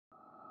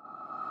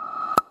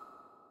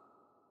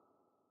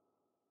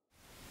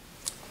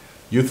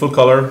Youthful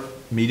color,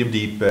 medium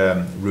deep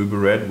ruby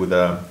red with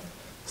a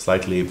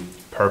slightly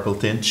purple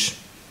tinge.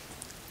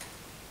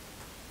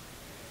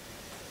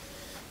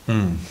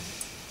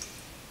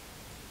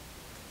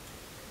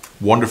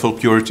 Wonderful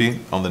purity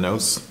on the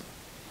nose.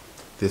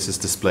 This is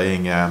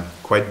displaying a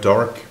quite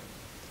dark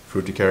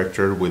fruity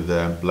character with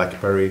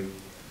blackberry,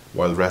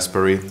 wild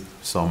raspberry,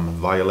 some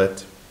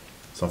violet,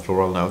 some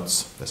floral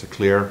notes. There's a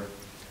clear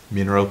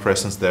mineral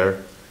presence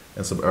there,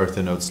 and some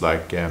earthy notes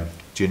like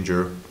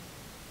ginger,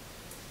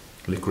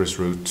 liquorice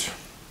root.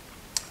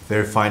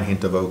 Very fine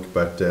hint of oak,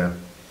 but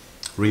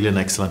really an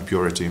excellent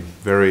purity.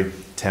 Very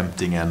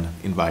tempting and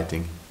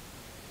inviting.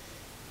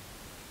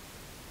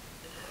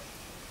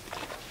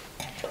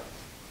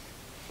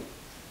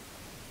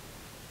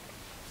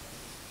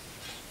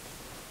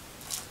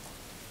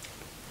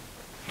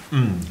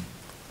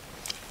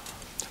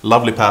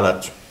 Lovely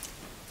palate.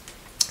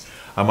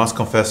 I must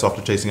confess,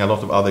 after tasting a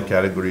lot of other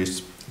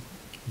categories,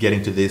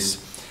 getting to this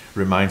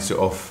reminds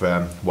you of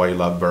why you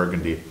love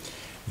Burgundy.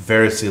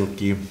 Very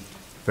silky,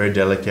 very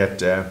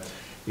delicate.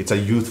 It's a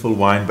youthful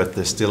wine, but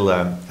there's still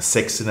a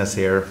sexiness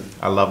here.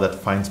 I love that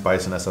fine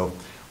spiciness of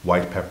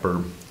white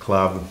pepper,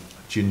 clove,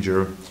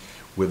 ginger,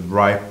 with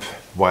ripe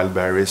wild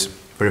berries.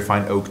 Very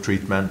fine oak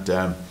treatment,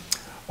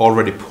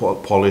 already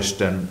polished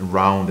and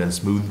round and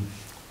smooth.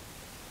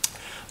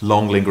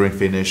 Long lingering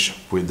finish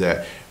with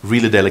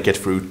really delicate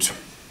fruit.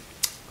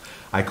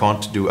 I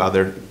can't do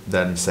other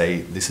than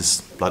say this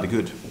is bloody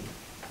good.